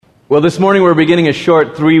Well, this morning we're beginning a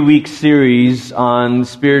short 3-week series on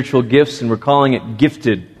spiritual gifts, and we're calling it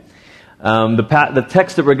Gifted. The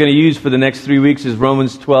text that we're going to use for the next 3 weeks is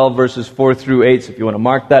Romans 12, verses 4 through 8. So if you want to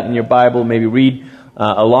mark that in your Bible, maybe read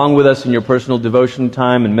along with us in your personal devotion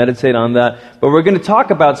time and meditate on that. But we're going to talk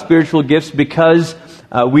about spiritual gifts because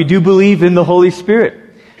we do believe in the Holy Spirit.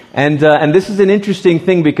 And this is an interesting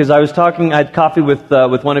thing because I had coffee with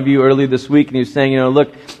one of you earlier this week, and he was saying,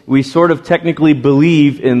 look, we sort of technically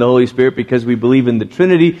believe in the Holy Spirit because we believe in the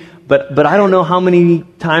Trinity, but I don't know how many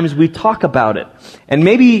times we talk about it. And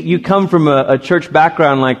maybe you come from a church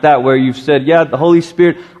background like that where you've said, yeah, the Holy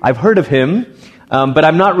Spirit, I've heard of Him, but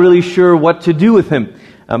I'm not really sure what to do with Him.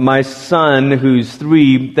 My son, who's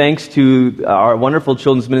 3, thanks to our wonderful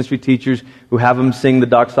children's ministry teachers who have him sing the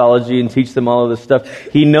doxology and teach them all of this stuff,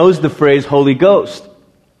 he knows the phrase Holy Ghost.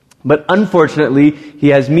 But unfortunately, he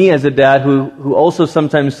has me as a dad who also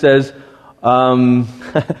sometimes says,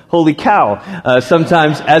 holy cow,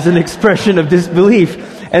 sometimes as an expression of disbelief.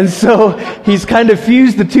 And so he's kind of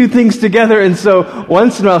fused the two things together, and so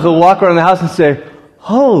once in a while he'll walk around the house and say,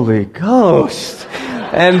 Holy Ghost.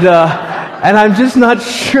 And I'm just not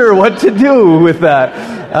sure what to do with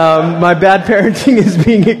that. My bad parenting is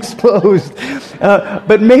being exposed.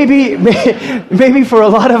 But maybe for a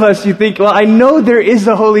lot of us you think, well, I know there is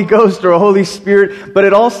a Holy Ghost or a Holy Spirit, but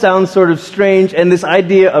it all sounds sort of strange, and this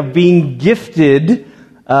idea of being gifted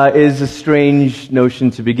is a strange notion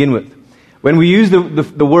to begin with. When we use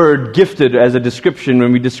the word gifted as a description,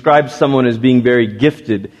 when we describe someone as being very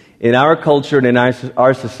gifted, in our culture and in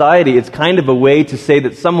our society, it's kind of a way to say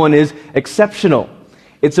that someone is exceptional.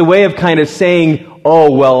 It's a way of kind of saying,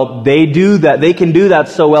 oh, well, they do that. They can do that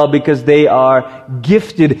so well because they are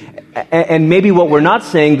gifted. And maybe what we're not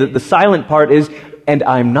saying, that the silent part is, and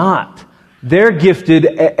I'm not. They're gifted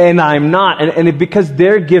and I'm not. And because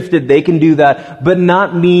they're gifted, they can do that. But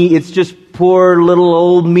not me. It's just poor little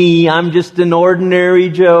old me. I'm just an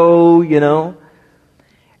ordinary Joe,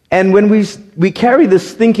 And when we carry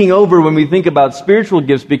this thinking over when we think about spiritual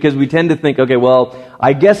gifts, because we tend to think, okay, well,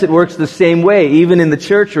 I guess it works the same way, even in the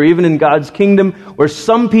church or even in God's kingdom, where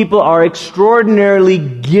some people are extraordinarily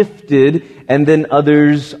gifted and then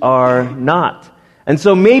others are not. And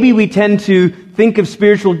so maybe we tend to think of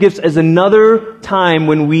spiritual gifts as another time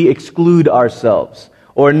when we exclude ourselves,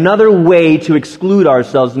 or another way to exclude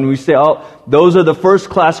ourselves. And we say, oh, those are the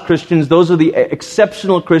first-class Christians, those are the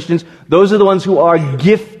exceptional Christians, those are the ones who are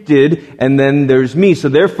gifted, and then there's me. So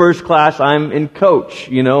they're first class, I'm in coach,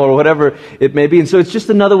 or whatever it may be. And so it's just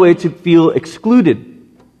another way to feel excluded.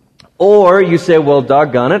 Or you say, well,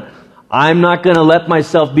 doggone it, I'm not going to let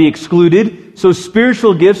myself be excluded. So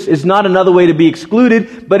spiritual gifts is not another way to be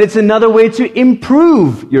excluded, but it's another way to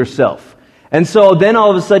improve yourself. And so then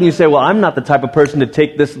all of a sudden you say, well, I'm not the type of person to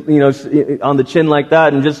take this, on the chin like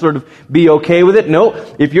that and just sort of be okay with it. No,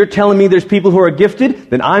 if you're telling me there's people who are gifted,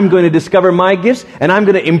 then I'm going to discover my gifts and I'm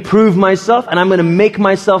going to improve myself and I'm going to make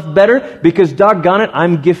myself better because doggone it,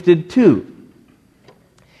 I'm gifted too.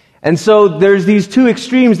 And so there's these two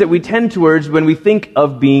extremes that we tend towards when we think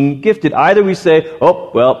of being gifted. Either we say,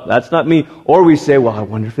 oh, well, that's not me. Or we say, well, I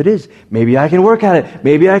wonder if it is. Maybe I can work at it.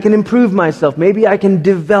 Maybe I can improve myself. Maybe I can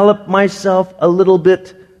develop myself a little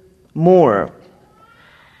bit more.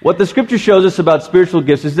 What the Scripture shows us about spiritual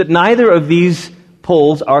gifts is that neither of these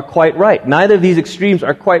poles are quite right. Neither of these extremes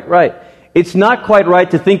are quite right. It's not quite right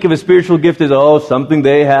to think of a spiritual gift as, oh, something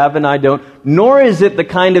they have and I don't. Nor is it the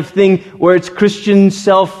kind of thing where it's Christian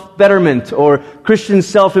self-betterment or Christian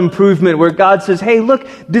self-improvement, where God says, hey, look,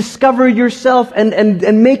 discover yourself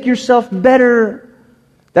and make yourself better.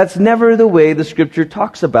 That's never the way the Scripture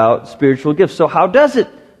talks about spiritual gifts. So how does it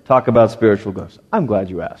talk about spiritual gifts? I'm glad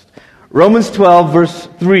you asked. Romans 12, verse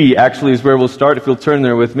 3, actually, is where we'll start, if you'll turn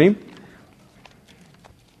there with me.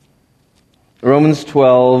 Romans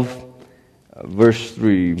 12, verse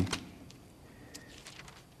 3.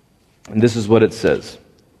 And this is what it says.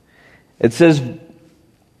 It says,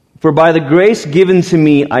 for by the grace given to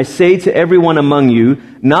me, I say to everyone among you,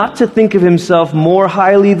 not to think of himself more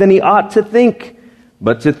highly than he ought to think,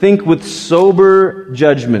 but to think with sober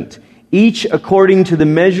judgment, each according to the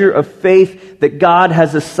measure of faith that God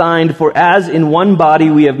has assigned. For as in one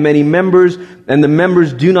body we have many members, and the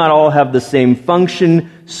members do not all have the same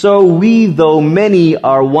function, so we, though many,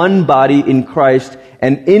 are one body in Christ,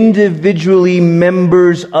 and individually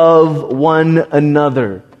members of one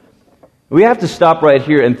another. We have to stop right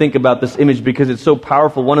here and think about this image because it's so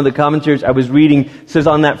powerful. One of the commentaries I was reading says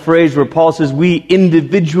on that phrase where Paul says, we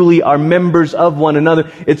individually are members of one another.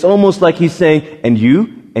 It's almost like he's saying, and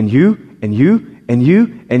you, and you, and you, and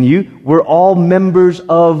you, and you, we're all members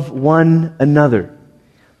of one another.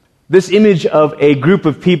 This image of a group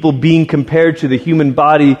of people being compared to the human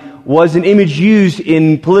body was an image used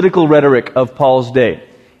in political rhetoric of Paul's day.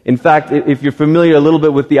 In fact, if you're familiar a little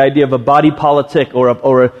bit with the idea of a body politic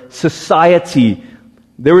or a society,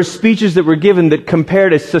 there were speeches that were given that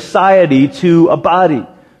compared a society to a body.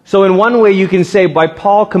 So in one way you can say, by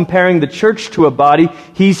Paul comparing the church to a body,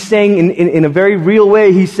 he's saying in a very real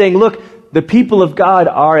way, he's saying, look, the people of God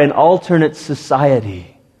are an alternate society.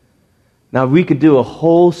 Now we could do a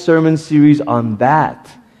whole sermon series on that.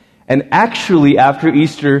 And actually after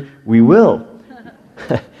Easter, we will.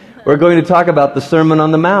 We're going to talk about the Sermon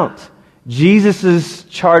on the Mount. Jesus'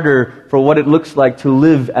 charter for what it looks like to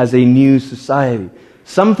live as a new society.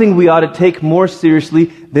 Something we ought to take more seriously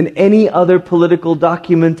than any other political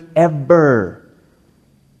document ever.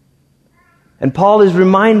 And Paul is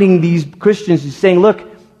reminding these Christians, he's saying, look,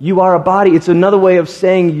 you are a body. It's another way of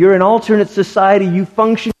saying you're an alternate society. You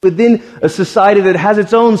function within a society that has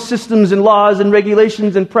its own systems and laws and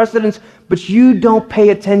regulations and precedents, but you don't pay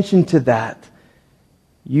attention to that.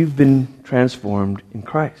 You've been transformed in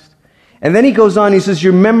Christ. And then he goes on, he says,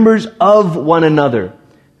 you're members of one another.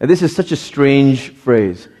 Now, this is such a strange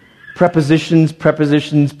phrase. Prepositions,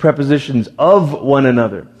 prepositions, prepositions of one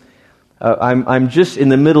another. I'm just in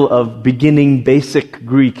the middle of beginning basic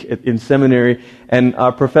Greek in seminary, and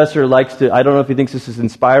our professor likes to, I don't know if he thinks this is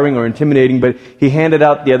inspiring or intimidating, but he handed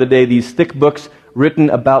out the other day these thick books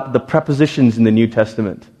written about the prepositions in the New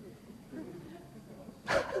Testament.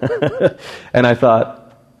 And I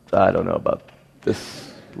thought, I don't know about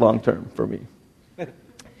this long term for me.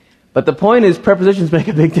 But the point is, prepositions make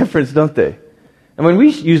a big difference, don't they? And when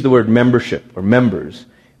we use the word membership or members,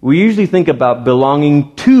 we usually think about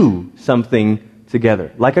belonging to something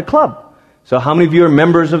together, like a club. So how many of you are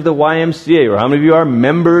members of the YMCA, or how many of you are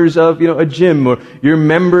members of, a gym, or you're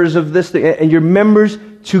members of this thing, and you're members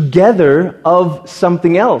together of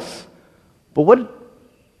something else. But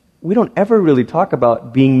we don't ever really talk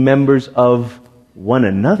about being members of one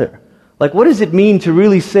another. Like, what does it mean to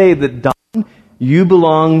really say that, Don, you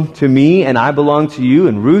belong to me and I belong to you,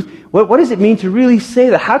 and Ruth? What does it mean to really say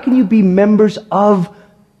that? How can you be members of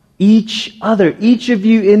each other? Each of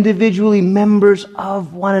you individually members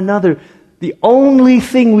of one another. The only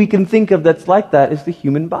thing we can think of that's like that is the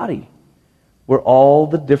human body, where all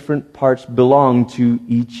the different parts belong to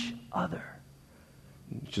each other.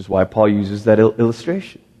 Which is why Paul uses that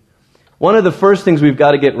illustration. One of the first things we've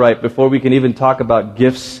got to get right before we can even talk about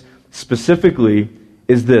gifts specifically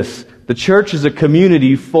is this. The church is a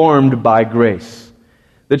community formed by grace.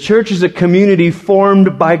 The church is a community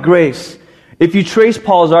formed by grace. If you trace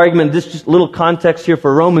Paul's argument, this is just a little context here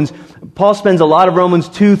for Romans. Paul spends a lot of Romans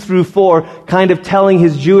 2 through 4 kind of telling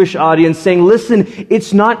his Jewish audience, saying, listen,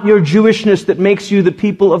 it's not your Jewishness that makes you the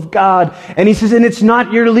people of God. And he says, and it's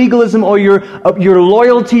not your legalism or your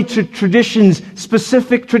loyalty to traditions,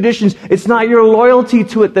 specific traditions. It's not your loyalty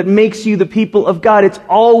to it that makes you the people of God. It's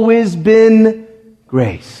always been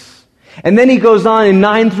grace. And then he goes on in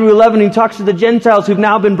 9 through 11, he talks to the Gentiles who've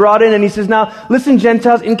now been brought in, and he says, now, listen,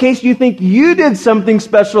 Gentiles, in case you think you did something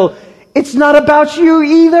special, it's not about you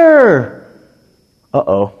either.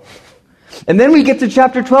 Uh-oh. And then we get to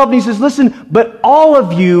chapter 12, and he says, listen, but all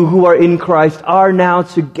of you who are in Christ are now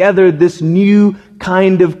together this new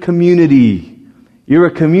kind of community. You're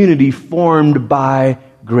a community formed by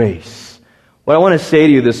grace. What I want to say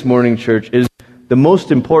to you this morning, church, is the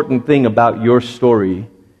most important thing about your story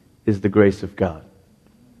is the grace of God.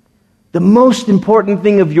 The most important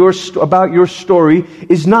thing about your story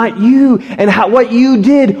is not you and what you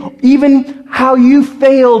did, even how you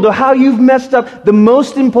failed or how you've messed up. The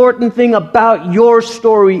most important thing about your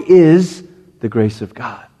story is the grace of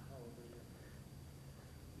God.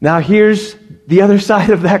 Now here's the other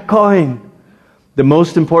side of that coin. The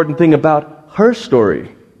most important thing about her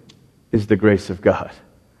story is the grace of God.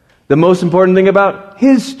 The most important thing about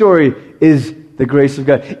his story is the grace of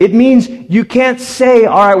God. It means you can't say,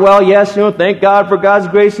 all right, well, yes, thank God for God's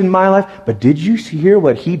grace in my life, but did you hear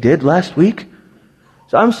what he did last week?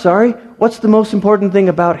 So I'm sorry, what's the most important thing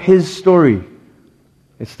about his story?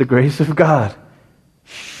 It's the grace of God.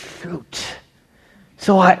 Shoot.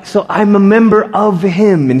 So I'm a member of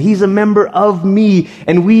him, and he's a member of me,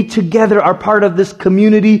 and we together are part of this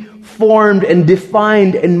community formed and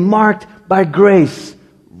defined and marked by grace.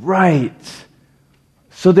 Right.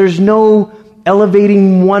 So there's no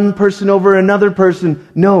elevating one person over another person.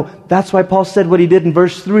 No, that's why Paul said what he did in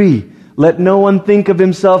verse 3. Let no one think of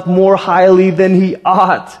himself more highly than he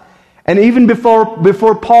ought. And even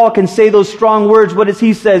before Paul can say those strong words, what does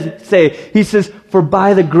he say? He says, for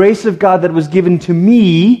by the grace of God that was given to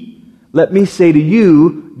me, let me say to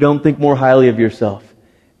you, don't think more highly of yourself.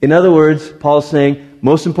 In other words, Paul's saying,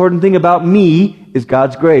 most important thing about me is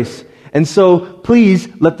God's grace. And so, please,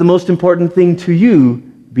 let the most important thing to you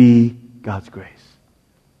be God's grace.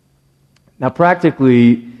 Now,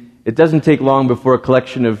 practically, it doesn't take long before a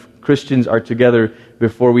collection of Christians are together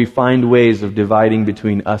before we find ways of dividing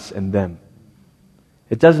between us and them.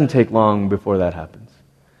 It doesn't take long before that happens.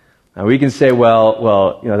 Now, we can say,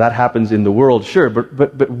 well, that happens in the world, sure,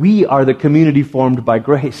 but we are the community formed by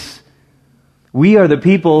grace. We are the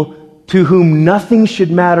people to whom nothing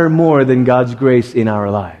should matter more than God's grace in our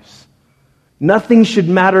lives. Nothing should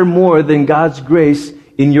matter more than God's grace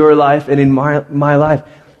in your life and in my life.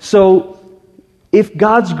 So, if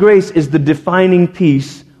God's grace is the defining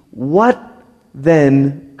piece, what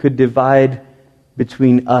then could divide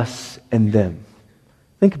between us and them?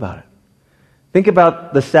 Think about it. Think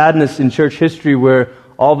about the sadness in church history where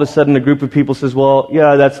all of a sudden a group of people says, well,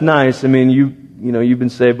 yeah, that's nice. I mean, you've been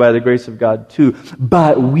saved by the grace of God too.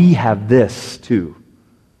 But we have this too.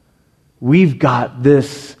 We've got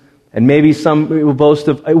this. And maybe some will boast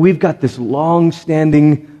of, we've got this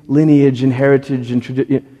long-standing lineage and heritage and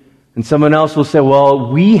tradition. And someone else will say,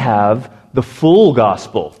 well, we have the full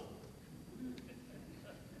gospel.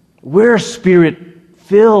 We're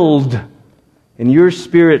Spirit-filled, and you're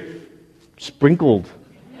Spirit-sprinkled.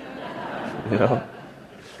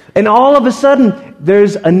 And all of a sudden,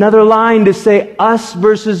 there's another line to say, us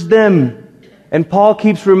versus them. And Paul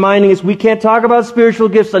keeps reminding us, we can't talk about spiritual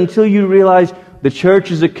gifts until you realize the church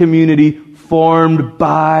is a community formed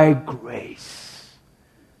by grace.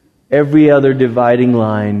 Every other dividing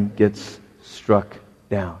line gets struck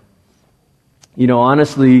down.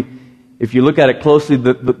 Honestly, if you look at it closely,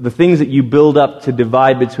 the things that you build up to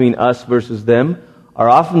divide between us versus them are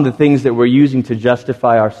often the things that we're using to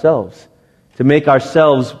justify ourselves, to make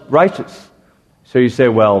ourselves righteous. So you say,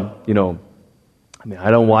 well,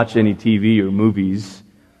 I don't watch any TV or movies,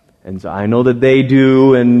 and so I know that they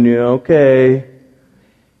do, and okay.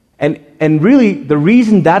 And really, the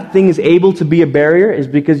reason that thing is able to be a barrier is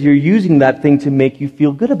because you're using that thing to make you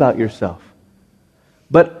feel good about yourself.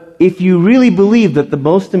 But if you really believe that the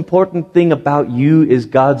most important thing about you is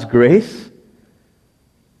God's grace,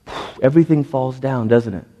 everything falls down,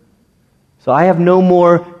 doesn't it? So I have no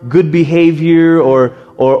more good behavior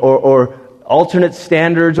or alternate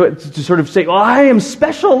standards to sort of say, well, I am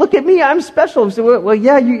special. Look at me, I'm special. So, well,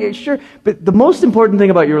 yeah, sure. But the most important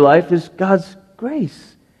thing about your life is God's grace.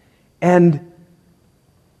 And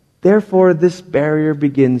therefore, this barrier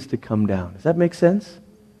begins to come down. Does that make sense?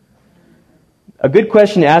 A good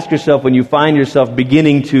question to ask yourself when you find yourself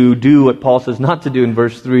beginning to do what Paul says not to do in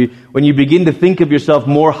verse 3, when you begin to think of yourself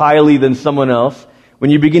more highly than someone else, when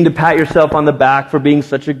you begin to pat yourself on the back for being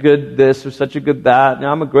such a good this or such a good that,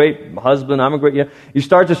 I'm a great husband, I'm a great... You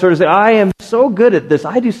start to sort of say, I am so good at this,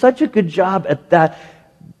 I do such a good job at that.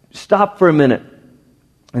 Stop for a minute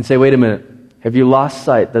and say, wait a minute. Have you lost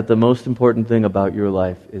sight that the most important thing about your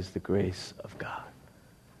life is the grace of God?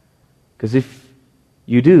 Because if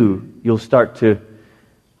you do, you'll start to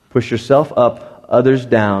push yourself up, others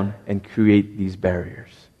down, and create these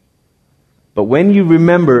barriers. But when you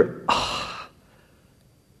remember,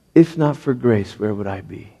 if not for grace, where would I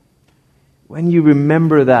be? When you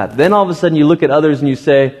remember that, then all of a sudden you look at others and you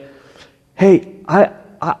say, hey,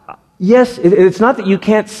 yes, it's not that you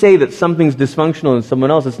can't say that something's dysfunctional in someone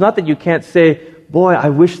else. It's not that you can't say, boy, I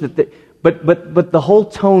wish that but the whole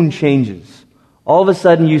tone changes. All of a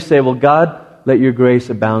sudden you say, well, God, let your grace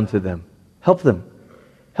abound to them. Help them.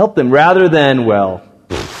 Help them rather than, well,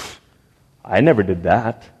 I never did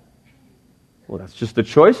that. Well, that's just the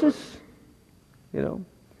choices.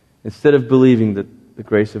 Instead of believing that the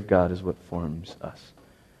grace of God is what forms us.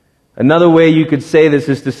 Another way you could say this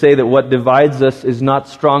is to say that what divides us is not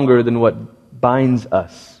stronger than what binds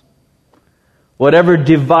us. Whatever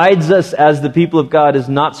divides us as the people of God is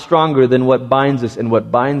not stronger than what binds us, and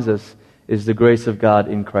what binds us is the grace of God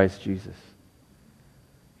in Christ Jesus.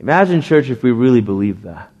 Imagine, church, if we really believe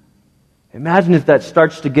that. Imagine if that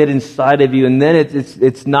starts to get inside of you, and then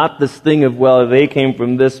it's not this thing of, well, they came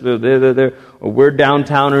from this, or we're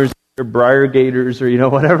downtowners, or Briargaters, or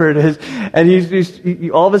whatever it is. And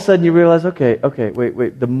you all of a sudden you realize, okay,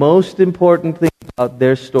 wait. The most important thing about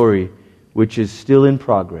their story, which is still in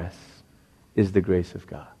progress, is the grace of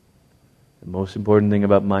God. The most important thing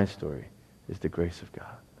about my story is the grace of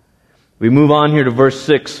God. We move on here to verse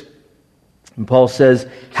 6. And Paul says,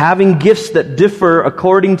 having gifts that differ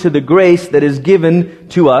according to the grace that is given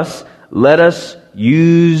to us, let us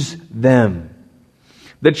use them.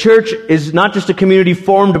 The church is not just a community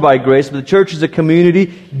formed by grace, but the church is a community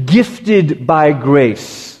gifted by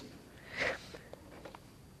grace.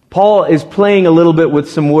 Paul is playing a little bit with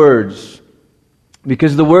some words.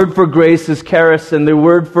 Because the word for grace is charis, and the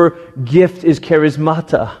word for gift is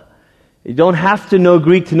charismata. You don't have to know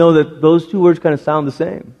Greek to know that those two words kind of sound the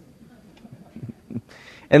same.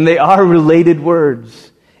 And they are related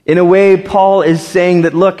words. In a way, Paul is saying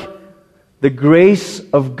that, look, the grace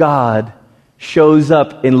of God shows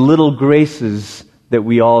up in little graces that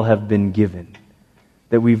we all have been given,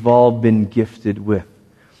 that we've all been gifted with.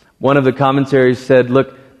 One of the commentaries said,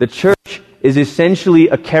 look, the church is essentially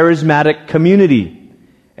a charismatic community.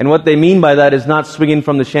 And what they mean by that is not swinging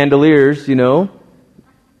from the chandeliers, you know.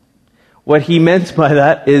 What he meant by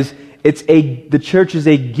that is the church is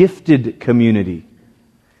a gifted community.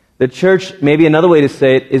 The church, maybe another way to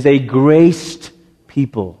say it, is a graced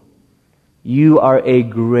people. You are a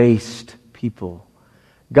graced people.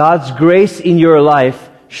 God's grace in your life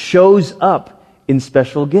shows up in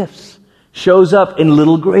special gifts, shows up in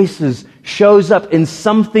little graces, shows up in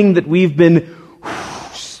something that we've been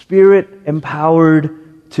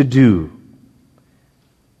Spirit-empowered to do.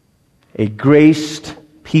 A graced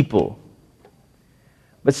people.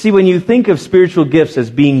 But see, when you think of spiritual gifts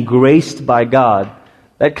as being graced by God,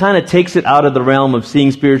 that kind of takes it out of the realm of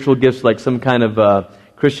seeing spiritual gifts like some kind of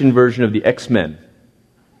Christian version of the X-Men.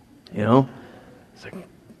 You know? It's like,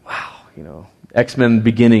 wow, you know, X-Men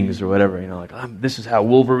Beginnings or whatever. You know, like, this is how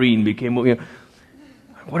Wolverine became, you know.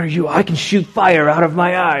 What are you? I can shoot fire out of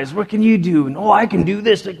my eyes. What can you do? And, I can do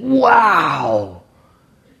this. Like, wow.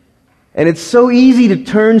 And it's so easy to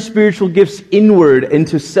turn spiritual gifts inward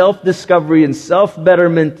into self-discovery and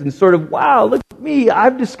self-betterment and sort of, wow, look at me,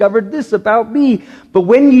 I've discovered this about me. But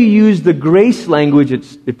when you use the grace language,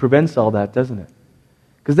 it prevents all that, doesn't it?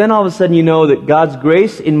 Because then all of a sudden you know that God's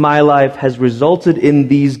grace in my life has resulted in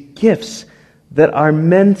these gifts that are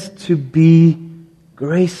meant to be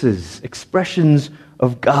graces, expressions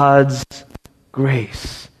of God's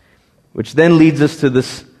grace. Which then leads us to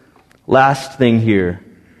this last thing here.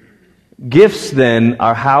 Gifts, then,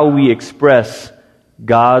 are how we express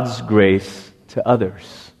God's grace to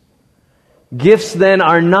others. Gifts, then,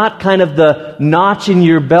 are not kind of the notch in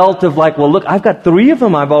your belt of like, well, look, I've got 3 of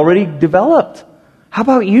them I've already developed. How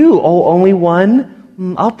about you? Oh, only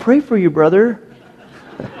one? I'll pray for you, brother.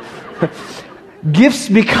 Gifts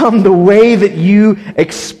become the way that you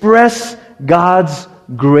express God's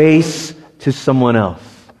grace to someone else.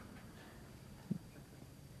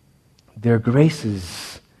 They're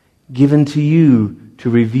graces given to you to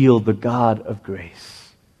reveal the God of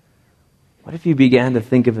grace. What if you began to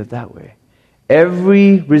think of it that way?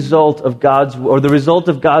 Every result of the result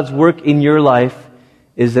of God's work in your life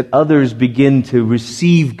is that others begin to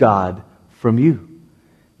receive God from you.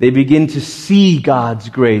 They begin to see God's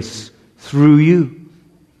grace through you.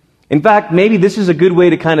 In fact, maybe this is a good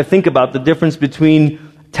way to kind of think about the difference between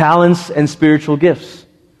talents and spiritual gifts.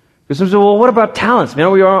 Because some say, well, what about talents? Man,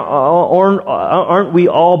 aren't we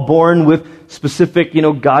all born with specific,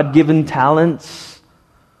 God-given talents?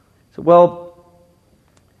 So, well,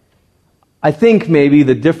 I think maybe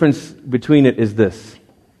the difference between it is this.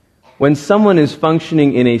 When someone is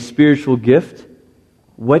functioning in a spiritual gift,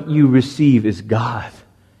 what you receive is God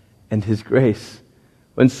and His grace.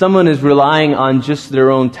 When someone is relying on just their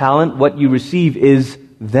own talent, what you receive is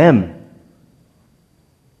them.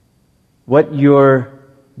 What you're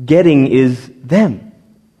getting is them.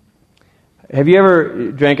 Have you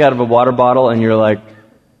ever drank out of a water bottle and you're like,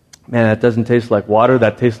 man, that doesn't taste like water,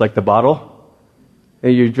 that tastes like the bottle?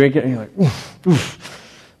 And you drink it and you're like,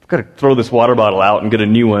 I've got to throw this water bottle out and get a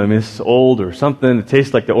new one. I mean, it's old or something. It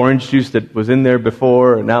tastes like the orange juice that was in there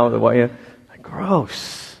before, and now like,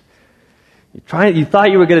 gross. You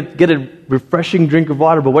thought you were going to get a refreshing drink of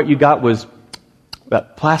water, but what you got was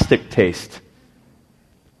that plastic taste.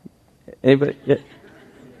 Anybody? Yeah.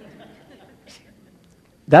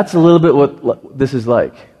 That's a little bit what this is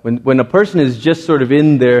like. When a person is just sort of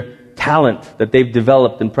in their talent that they've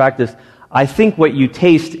developed and practiced, I think what you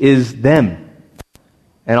taste is them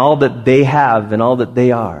and all that they have and all that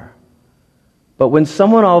they are. But when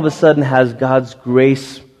someone all of a sudden has God's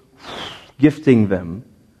grace gifting them,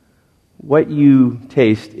 what you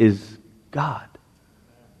taste is God.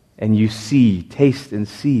 And you taste and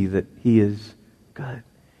see that He is good.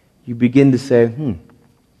 You begin to say,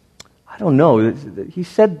 I don't know. He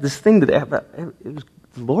said this thing that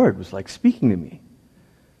the Lord was like speaking to me.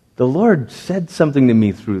 The Lord said something to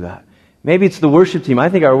me through that. Maybe it's the worship team. I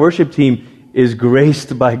think our worship team is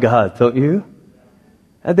graced by God, don't you?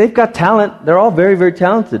 And they've got talent. They're all very, very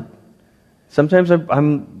talented. Sometimes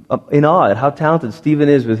I'm in awe at how talented Stephen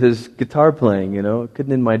is with his guitar playing, I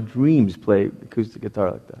couldn't in my dreams play acoustic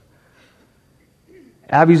guitar like that.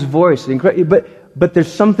 Abby's voice, incredible. But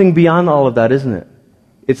there's something beyond all of that, isn't it?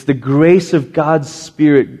 It's the grace of God's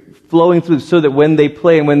Spirit flowing through so that when they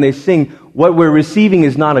play and when they sing, what we're receiving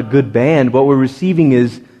is not a good band. What we're receiving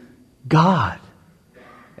is God.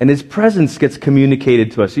 And His presence gets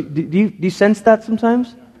communicated to us. Do you sense that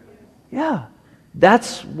sometimes? Yeah.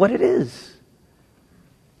 That's what it is.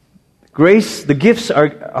 Grace, the gifts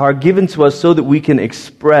are given to us so that we can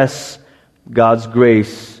express God's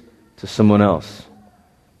grace to someone else.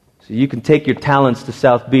 So you can take your talents to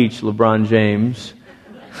South Beach, LeBron James,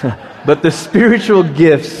 but the spiritual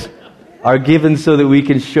gifts are given so that we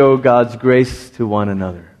can show God's grace to one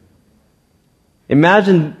another.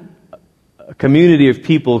 Imagine a community of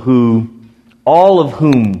people all of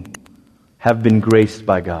whom have been graced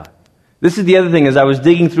by God. This is the other thing. As I was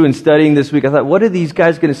digging through and studying this week, I thought, what are these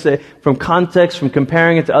guys going to say from context, from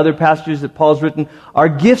comparing it to other passages that Paul's written? Are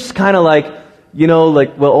gifts kind of like,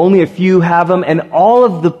 only a few have them? And all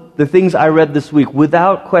of the things I read this week,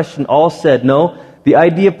 without question, all said, no, the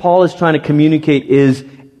idea Paul is trying to communicate is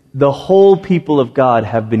the whole people of God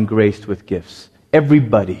have been graced with gifts.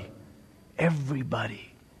 Everybody.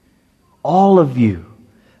 Everybody. All of you.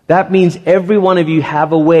 That means every one of you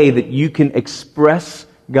have a way that you can express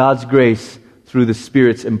God's grace through the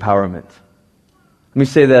Spirit's empowerment. Let me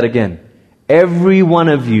say that again. Every one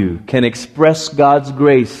of you can express God's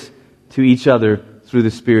grace to each other through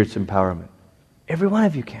the Spirit's empowerment. Every one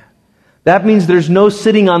of you can. That means there's no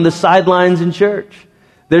sitting on the sidelines in church.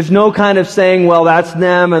 There's no kind of saying, well, that's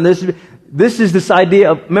them, and this is this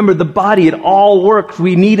idea of, remember, the body, it all works.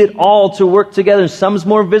 We need it all to work together. Some's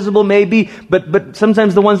more visible, maybe, but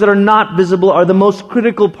sometimes the ones that are not visible are the most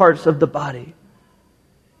critical parts of the body.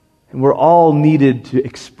 And we're all needed to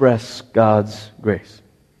express God's grace.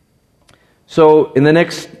 So, in the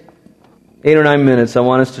next 8 or 9 minutes, I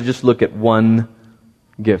want us to just look at one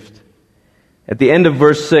gift. At the end of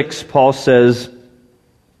verse 6, Paul says,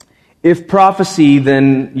 if prophecy,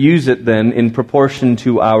 then use it then in proportion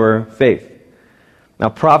to our faith. Now,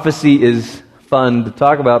 prophecy is fun to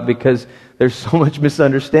talk about because there's so much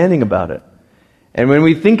misunderstanding about it. And when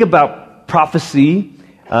we think about prophecy,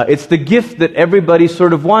 it's the gift that everybody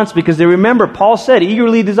sort of wants because they remember, Paul said,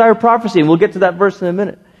 eagerly desire prophecy, and we'll get to that verse in a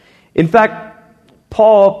minute. In fact,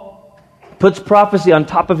 Paul puts prophecy on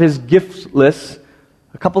top of his gift list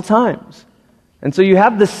a couple times. And so you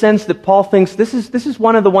have the sense that Paul thinks this is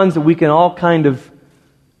one of the ones that we can all kind of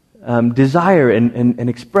desire and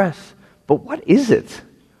express. But what is it?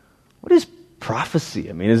 What is prophecy?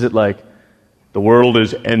 I mean, is it like the world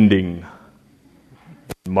is ending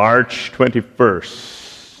March 21st?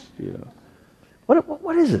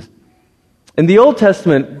 What is this? In the Old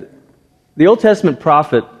Testament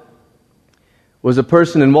prophet was a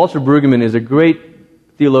person, and Walter Brueggemann is a great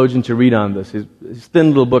theologian to read on this. His thin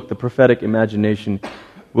little book, The Prophetic Imagination,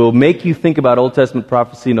 will make you think about Old Testament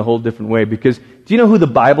prophecy in a whole different way. Because do you know who the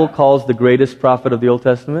Bible calls the greatest prophet of the Old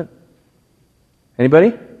Testament?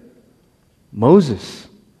 Anybody? Moses.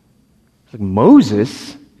 It's like,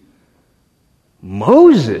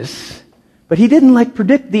 Moses? But he didn't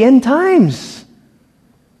predict the end times.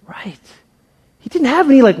 Right. He didn't have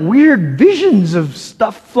any weird visions of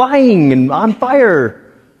stuff flying and on fire.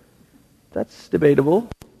 That's debatable.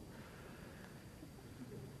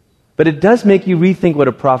 But it does make you rethink what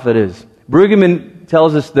a prophet is. Brueggemann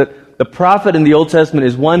tells us that the prophet in the Old Testament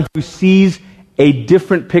is one who sees a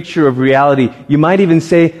different picture of reality. You might even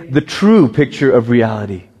say the true picture of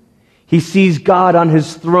reality. He sees God on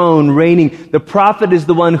His throne reigning. The prophet is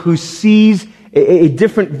the one who sees a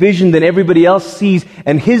different vision than everybody else sees,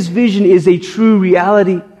 and his vision is a true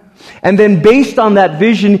reality. And then based on that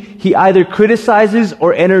vision, he either criticizes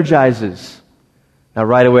or energizes. Now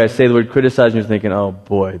right away I say the word criticize and you're thinking, oh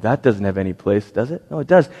boy, that doesn't have any place, does it? No, it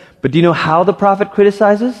does. But do you know how the prophet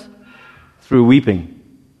criticizes? Through weeping.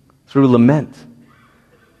 Through lament.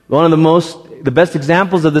 One of the best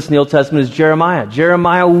examples of this in the Old Testament is Jeremiah.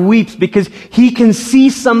 Jeremiah weeps because he can see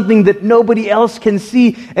something that nobody else can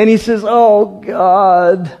see. And he says, oh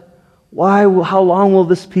God, how long will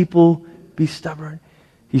this people be stubborn?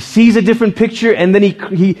 He sees a different picture and then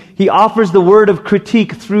he offers the word of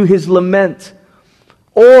critique through his lament.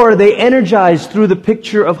 Or they energize through the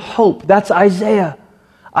picture of hope. That's Isaiah.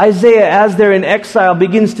 Isaiah, as they're in exile,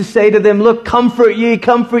 begins to say to them, look, comfort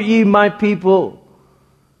ye, my people.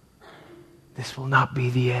 This will not be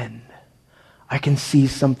the end. I can see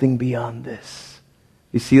something beyond this.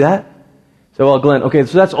 You see that? So, well, Glenn, okay,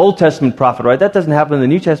 so that's Old Testament prophet, right? That doesn't happen in the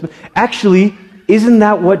New Testament. Actually, isn't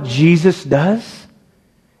that what Jesus does?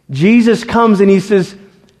 Jesus comes and he says,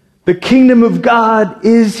 the kingdom of God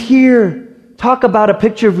is here. Talk about a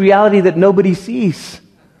picture of reality that nobody sees.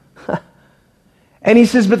 And he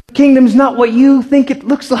says, but the kingdom's not what you think it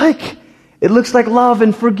looks like. It looks like love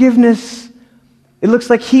and forgiveness. It looks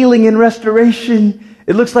like healing and restoration.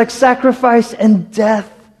 It looks like sacrifice and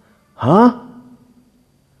death. Huh?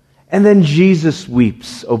 And then Jesus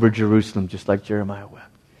weeps over Jerusalem, just like Jeremiah wept.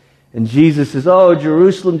 And Jesus says, oh,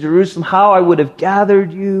 Jerusalem, Jerusalem, how I would have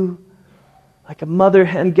gathered you like a mother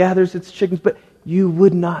hen gathers its chickens, but you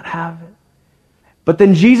would not have it. But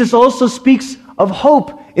then Jesus also speaks of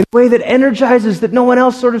hope in a way that energizes, that no one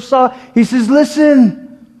else sort of saw. He says,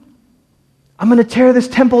 listen, I'm going to tear this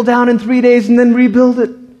temple down in 3 days and then rebuild it.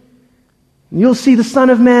 And you'll see the Son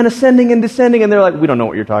of Man ascending and descending. And they're like, we don't know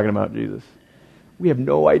what you're talking about, Jesus. We have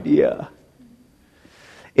no idea.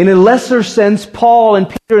 In a lesser sense, Paul and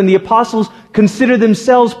Peter and the apostles consider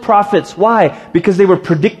themselves prophets. Why? Because they were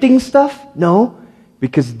predicting stuff? No,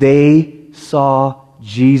 because they saw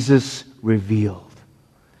Jesus revealed.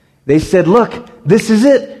 They said, look, this is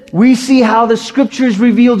it. We see how the Scriptures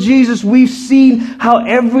reveal Jesus. We've seen how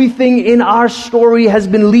everything in our story has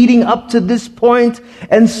been leading up to this point.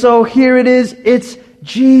 And so here it is. It's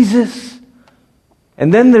Jesus.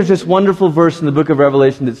 And then there's this wonderful verse in the book of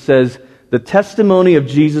Revelation that says, the testimony of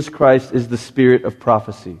Jesus Christ is the spirit of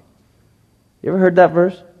prophecy. You ever heard that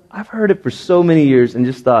verse? I've heard it for so many years and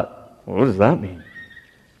just thought, well, what does that mean?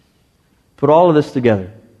 Put all of this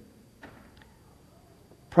together.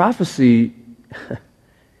 Prophecy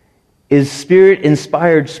is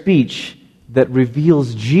spirit-inspired speech that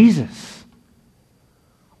reveals Jesus.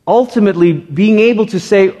 Ultimately, being able to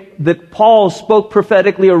say that Paul spoke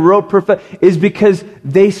prophetically or wrote prophetically is because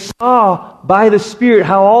they saw by the Spirit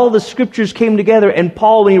how all the Scriptures came together. And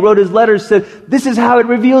Paul, when he wrote his letters, said, this is how it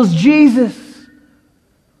reveals Jesus.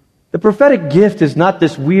 The prophetic gift is not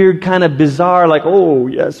this weird kind of bizarre, like, oh,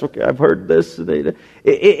 yes, okay, I've heard this.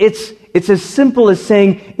 It's as simple as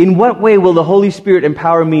saying, in what way will the Holy Spirit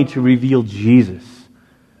empower me to reveal Jesus?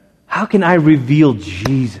 How can I reveal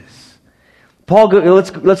Jesus? Paul,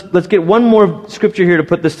 let's get one more scripture here to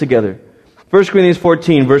put this together. 1 Corinthians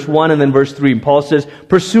 14, verse 1 and then verse 3. Paul says,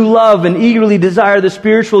 pursue love and eagerly desire the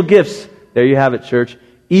spiritual gifts. There you have it, church.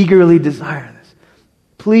 Eagerly desire this.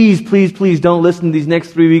 Please, please, please don't listen to these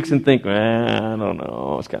next 3 weeks and think, I don't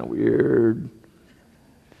know, it's kind of weird.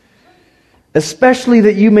 Especially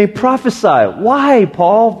that you may prophesy. Why,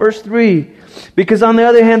 Paul? Verse 3. Because on the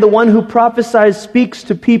other hand, the one who prophesies speaks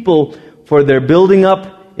to people for their building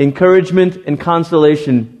up, encouragement, and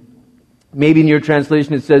consolation. Maybe in your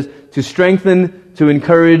translation it says, to strengthen, to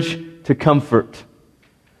encourage, to comfort.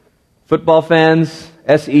 Football fans,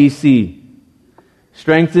 SEC.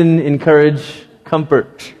 Strengthen, encourage,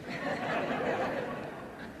 comfort.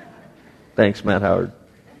 Thanks, Matt Howard.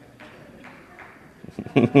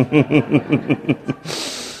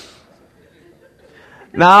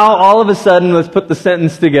 Now, all of a sudden, let's put the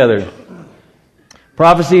sentence together.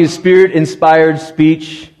 Prophecy is spirit-inspired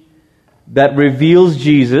speech that reveals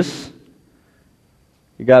Jesus.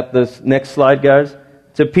 You got this next slide, guys?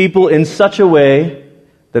 To people in such a way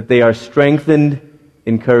that they are strengthened,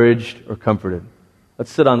 encouraged, or comforted.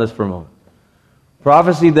 Let's sit on this for a moment.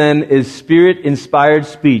 Prophecy, then, is spirit-inspired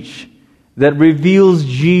speech that reveals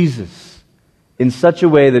Jesus in such a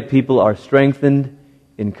way that people are strengthened,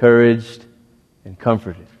 encouraged, and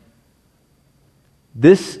comforted.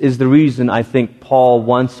 This is the reason I think Paul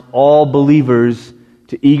wants all believers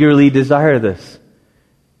to eagerly desire this.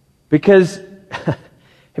 Because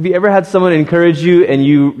have you ever had someone encourage you and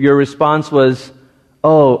your response was,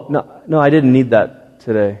 oh, no, I didn't need that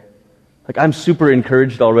today. Like, I'm super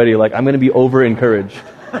encouraged already. Like, I'm going to be over-encouraged.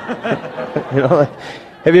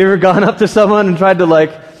 Have you ever gone up to someone and tried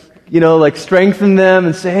to strengthen them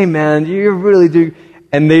and say, hey, man, you really do...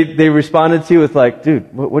 And they responded to you with like,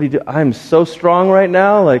 dude, what do you do? I'm so strong right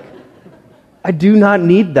now. Like, I do not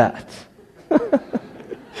need that.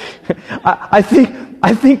 I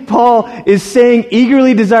think Paul is saying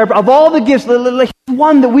eagerly desire of all the gifts, like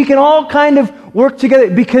one that we can all kind of work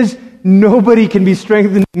together because nobody can be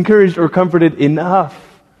strengthened, encouraged, or comforted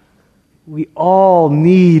enough. We all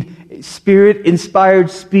need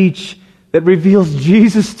spirit-inspired speech that reveals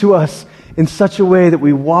Jesus to us in such a way that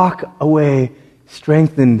we walk away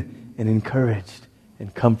strengthened and encouraged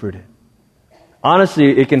and comforted.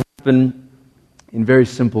 Honestly, it can happen in very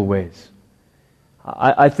simple ways.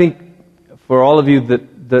 I think for all of you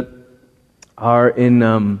that are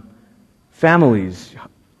in families,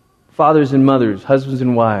 fathers and mothers, husbands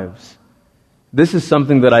and wives, this is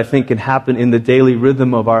something that I think can happen in the daily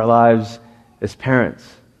rhythm of our lives as parents.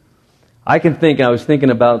 I was thinking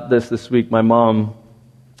about this week. My mom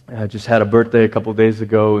just had a birthday a couple days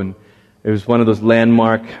ago, and it was one of those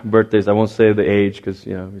landmark birthdays. I won't say the age because,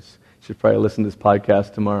 we should probably listen to this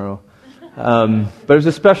podcast tomorrow. But it was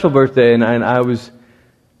a special birthday, and I was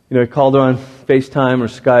I called her on FaceTime or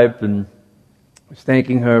Skype and was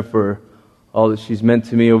thanking her for all that she's meant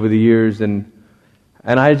to me over the years. And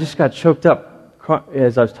I just got choked up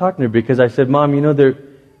as I was talking to her because I said, Mom, there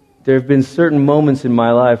have been certain moments in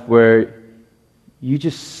my life where you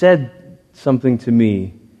just said something to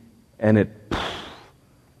me and it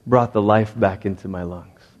brought the life back into my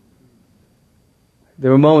lungs.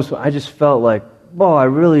 There were moments where I just felt like, I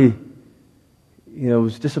really,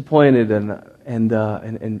 was disappointed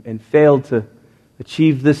and failed to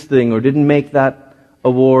achieve this thing or didn't make that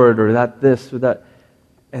award or that this or that.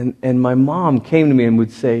 And my mom came to me and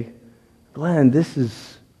would say, Glenn, this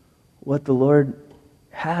is what the Lord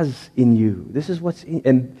has in you. This is what's in.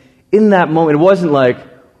 And in that moment, it wasn't like,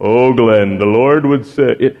 oh, Glenn, the Lord would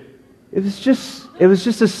say. It was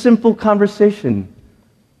just a simple conversation.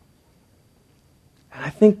 And I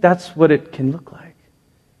think that's what it can look like.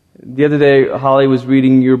 The other day, Holly was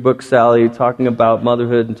reading your book, Sally, talking about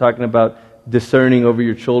motherhood and talking about discerning over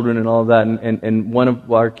your children and all of that. And one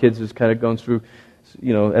of our kids was kind of going through,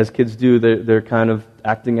 as kids do, they're kind of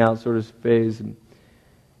acting out sort of phase. And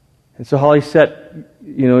so Holly set,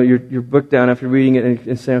 your book down after reading it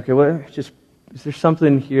and saying, okay, well, is there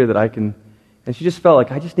something here that I can... And she just felt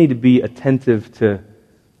like, I just need to be attentive to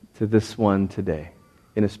this one today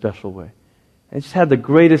in a special way. And just had the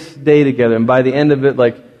greatest day together. And by the end of it,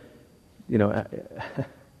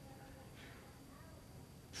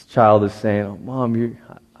 this child is saying, oh, Mom,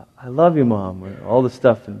 I love you, Mom, or all this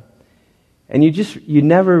stuff. And you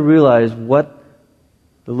never realize what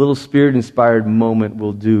the little Spirit-inspired moment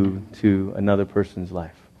will do to another person's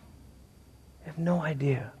life. You have no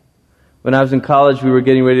idea. When I was in college, we were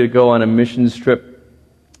getting ready to go on a missions trip,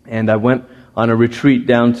 and I went on a retreat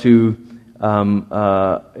down to,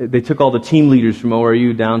 they took all the team leaders from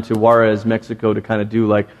ORU down to Juarez, Mexico to kind of do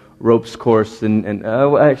like ropes course, and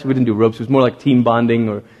actually we didn't do ropes, it was more like team bonding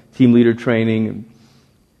or team leader training.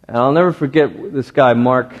 And I'll never forget this guy,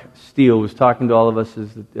 Mark Steele, was talking to all of us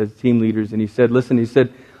as team leaders, and he said,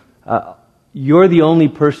 you're the only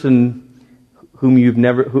person whom you've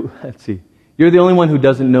never, you're the only one who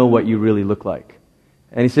doesn't know what you really look like.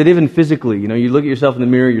 And he said, even physically, you look at yourself in the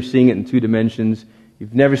mirror, you're seeing it in 2 dimensions.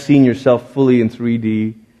 You've never seen yourself fully in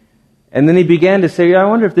 3D. And then he began to say, I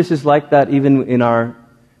wonder if this is like that even in our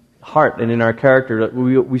heart and in our character.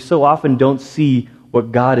 We so often don't see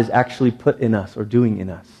what God has actually put in us or doing in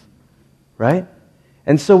us. Right?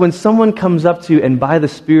 And so when someone comes up to you and by the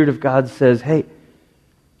Spirit of God says, hey,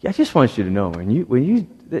 I just want you to know, when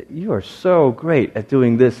you are so great at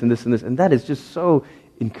doing this and this and this, and that is just so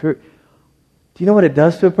encouraging. Do you know what it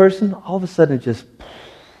does to a person? All of a sudden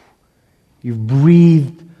you've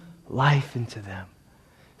breathed life into them.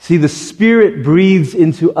 See, the Spirit breathes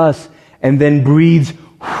into us and then breathes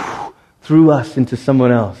through us into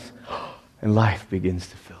someone else, and life begins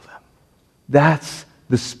to fill them. That's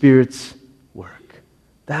the Spirit's work.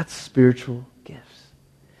 That's spiritual gifts.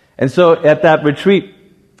 And so at that retreat,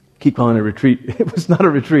 keep calling it a retreat. It was not a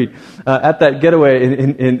retreat. At that getaway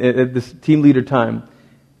at this team leader time,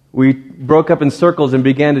 we broke up in circles and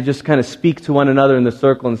began to just kind of speak to one another in the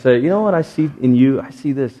circle and say, you know what I see in you? I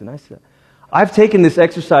see this. And I said, I've taken this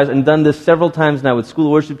exercise and done this several times now with school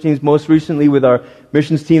of worship teams, most recently with our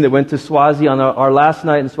missions team that went to Swazi. On our last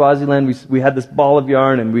night in Swaziland, we had this ball of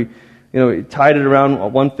yarn and we tied it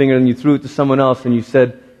around one finger and you threw it to someone else and you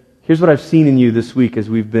said, here's what I've seen in you this week as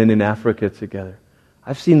we've been in Africa together.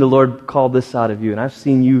 I've seen the Lord call this out of you, and I've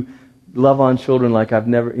seen you love on children like I've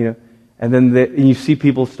never, and then and you see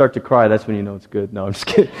people start to cry. That's when you know it's good. No, I'm just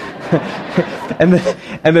kidding. and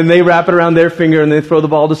then they wrap it around their finger and they throw the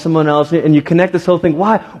ball to someone else, and you connect this whole thing.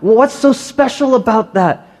 Why? Well, what's so special about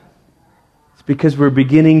that? It's because we're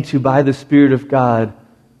beginning to, by the Spirit of God,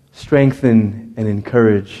 strengthen and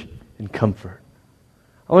encourage and comfort.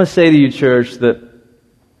 I want to say to you, church, that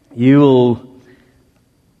you will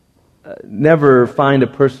never find a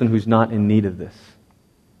person who's not in need of this.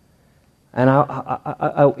 And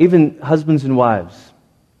I even husbands and wives,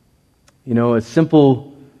 a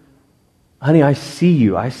simple, honey, I see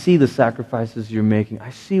you. I see the sacrifices you're making.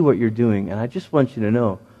 I see what you're doing. And I just want you to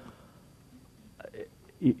know,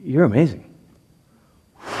 you're amazing.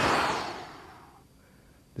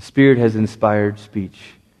 The Spirit has inspired speech.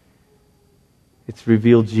 It's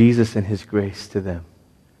revealed Jesus and His grace to them.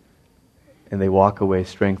 And they walk away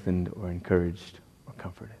strengthened or encouraged or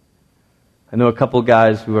comforted. I know a couple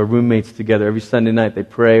guys who are roommates together. Every Sunday night they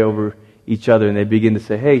pray over each other and they begin to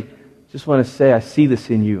say, hey, just want to say I see this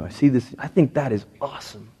in you. I see this. I think that is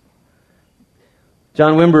awesome.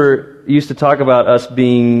 John Wimber used to talk about us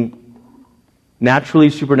being naturally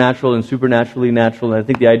supernatural and supernaturally natural. And I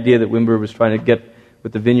think the idea that Wimber was trying to get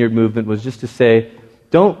with the Vineyard movement was just to say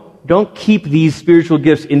Don't keep these spiritual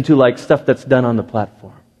gifts into like stuff that's done on the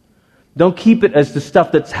platform. Don't keep it as the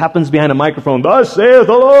stuff that happens behind a microphone. Thus saith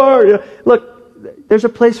the Lord. Look, there's a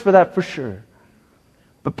place for that for sure.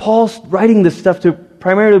 But Paul's writing this stuff to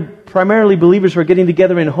primarily believers who are getting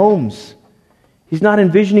together in homes. He's not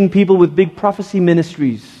envisioning people with big prophecy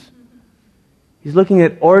ministries. He's looking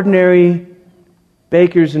at ordinary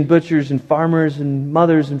bakers and butchers and farmers and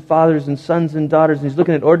mothers and fathers and sons and daughters. And he's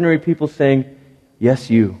looking at ordinary people saying, yes,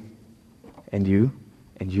 you, and you,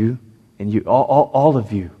 and you, and you, all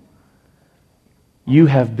of you. You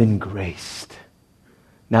have been graced.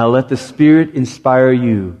 Now let the Spirit inspire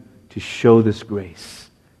you to show this grace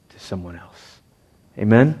to someone else.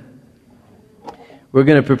 Amen? We're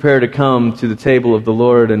going to prepare to come to the table of the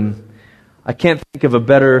Lord, and I can't think of a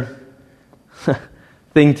better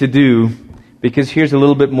thing to do, because here's a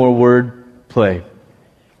little bit more word play.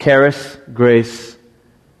 Charis, grace.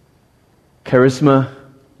 Charisma,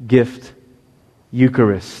 gift.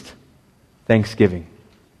 Eucharist, thanksgiving.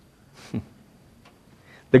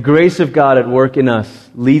 The grace of God at work in us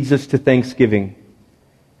leads us to thanksgiving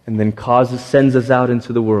and then sends us out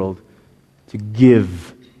into the world to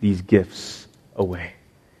give these gifts away.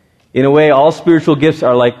 In a way, all spiritual gifts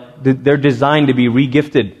are like, they're designed to be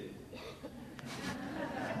re-gifted.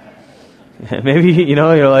 Maybe,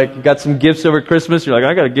 you're like, you got some gifts over Christmas, you're like,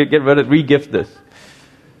 I got to get ready to re-gift this.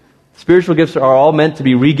 Spiritual gifts are all meant to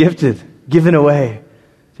be re-gifted, given away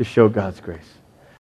to show God's grace.